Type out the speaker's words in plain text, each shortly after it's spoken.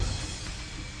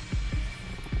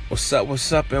What's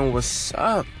up, and what's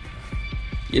up?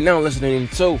 You're now listening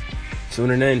to,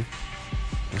 tuning in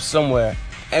from somewhere,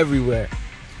 everywhere.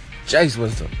 Jay's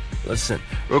Wisdom. Listen,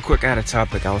 real quick, I had a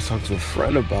topic I was talking to a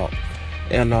friend about,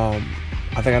 and I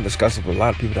think I discussed it with a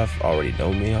lot of people that already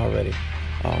know me already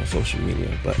on social media.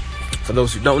 But for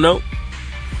those who don't know,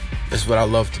 this is what I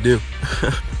love to do.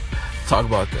 Talk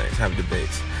about things, have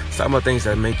debates. Talk about things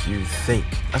that make you think.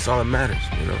 That's all that matters,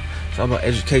 It's all about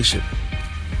education.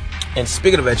 And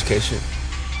speaking of education,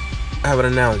 I have an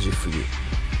analogy for you.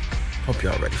 Hope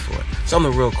y'all ready for it.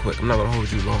 Something real quick. I'm not going to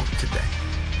hold you long today.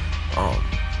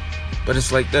 But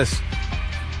it's like this.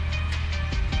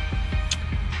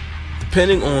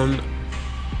 Depending on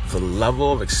the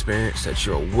level of experience that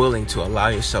you're willing to allow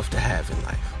yourself to have in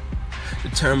life,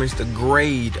 determines the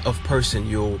grade of person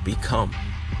you'll become.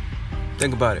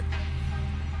 Think about it.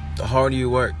 The harder you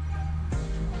work,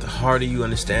 the harder you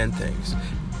understand things,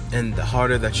 and the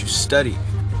harder that you study,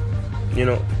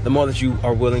 the more that you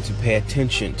are willing to pay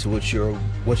attention to what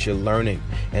you're learning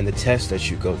and the tests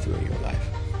that you go through in your life.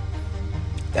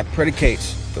 That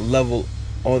predicates the level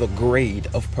or the grade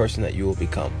of person that you will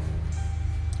become.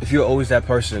 If you're always that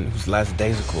person who's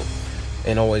lackadaisical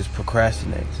and always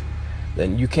procrastinates,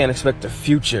 then you can't expect the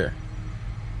future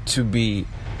to be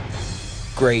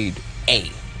grade A.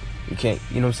 You can't,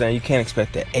 You can't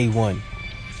expect the A1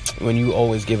 when you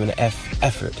always give an F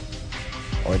effort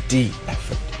or a D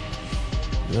effort.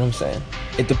 You know what I'm saying?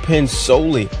 It depends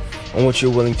solely on what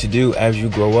you're willing to do as you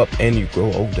grow up and you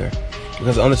grow older.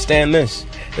 Because understand this,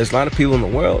 there's a lot of people in the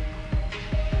world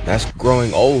that's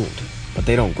growing old, but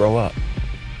they don't grow up.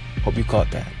 Hope you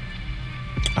caught that.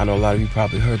 I know a lot of you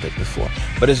probably heard that before,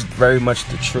 but it's very much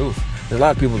the truth. There's a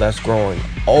lot of people that's growing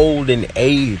old in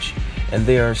age, and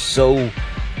they are so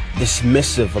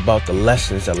dismissive about the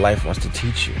lessons that life wants to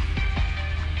teach you.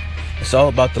 It's all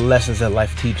about the lessons that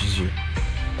life teaches you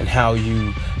and how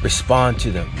you respond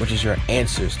to them, which is your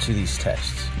answers to these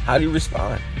tests. How do you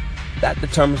respond? That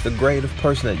determines the grade of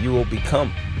person that you will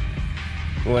become.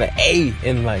 You want an A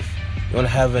in life. You want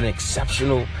to have an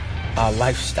exceptional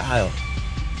lifestyle.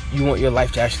 You want your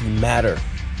life to actually matter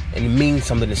and mean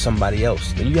something to somebody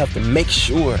else. Then you have to make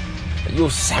sure that you'll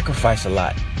sacrifice a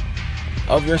lot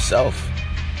of yourself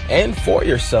and for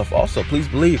yourself also. Please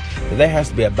believe that there has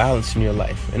to be a balance in your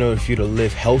life in order for you to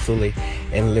live healthily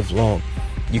and live long.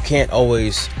 You can't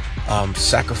always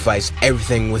sacrifice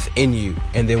everything within you,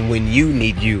 and then when you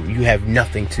need you have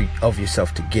nothing of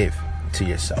yourself to give to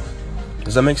yourself.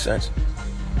 Does that make sense?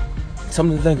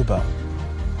 Something to think about.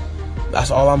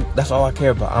 That's all I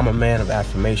care about. I'm a man of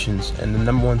affirmations, and the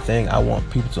number one thing I want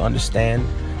people to understand,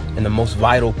 and the most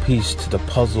vital piece to the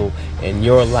puzzle in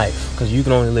your life, because you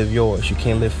can only live yours. You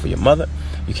can't live for your mother,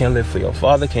 you can't live for your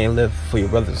father, can't live for your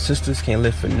brothers and sisters, can't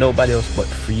live for nobody else but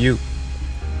for you.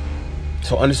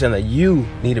 So understand that you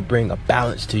need to bring a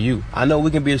balance to you. I know we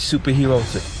can be a superhero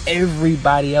to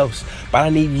everybody else, but I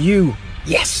need you,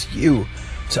 yes, you,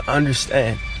 to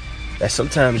understand that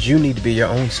sometimes you need to be your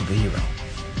own superhero.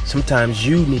 Sometimes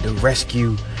you need to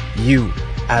rescue you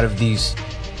out of these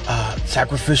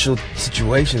sacrificial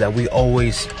situations that we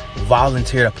always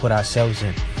volunteer to put ourselves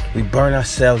in. We burn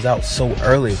ourselves out so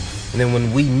early, and then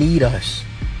when we need us,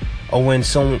 or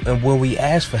when we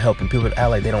ask for help and people act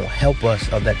like they don't help us,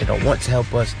 or that they don't want to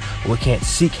help us, or we can't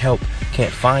seek help,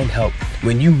 can't find help,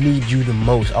 when you need you the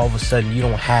most, all of a sudden you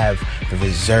don't have the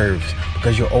reserves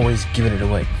because you're always giving it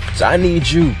away. So I need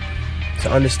you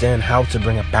to understand how to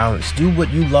bring a balance. Do what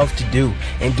you love to do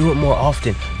and do it more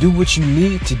often. Do what you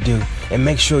need to do and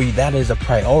make sure that is a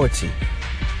priority.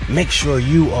 Make sure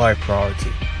you are a priority.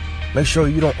 Make sure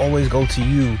you don't always go to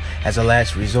you as a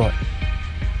last resort.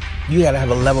 You gotta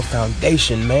have a level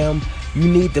foundation, ma'am. You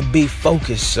need to be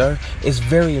focused, sir. It's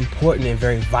very important and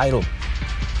very vital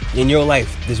in your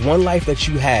life. There's one life that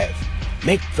you have.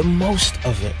 Make the most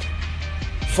of it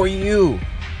for you.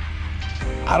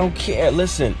 I don't care.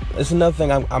 Listen, it's another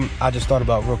thing I just thought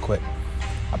about real quick.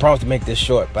 I promise to make this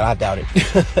short, but I doubt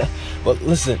it. But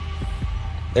listen,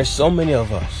 there's so many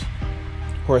of us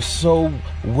who are so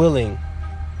willing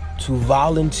to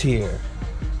volunteer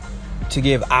to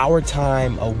give our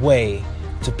time away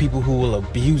to people who will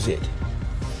abuse it.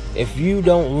 If you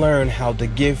don't learn how to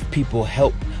give people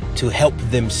help to help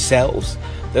themselves,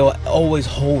 they'll always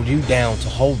hold you down to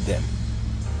hold them,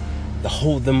 to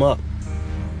hold them up.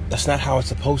 That's not how it's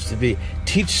supposed to be.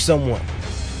 Teach someone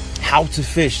how to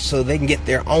fish so they can get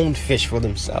their own fish for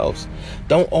themselves.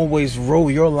 Don't always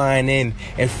roll your line in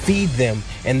and feed them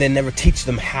and then never teach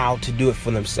them how to do it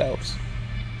for themselves.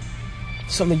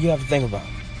 Something you have to think about.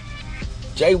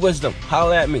 Jay Wisdom,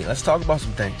 holla at me. Let's talk about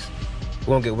some things.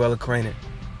 We're gonna get well acquainted.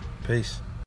 Peace.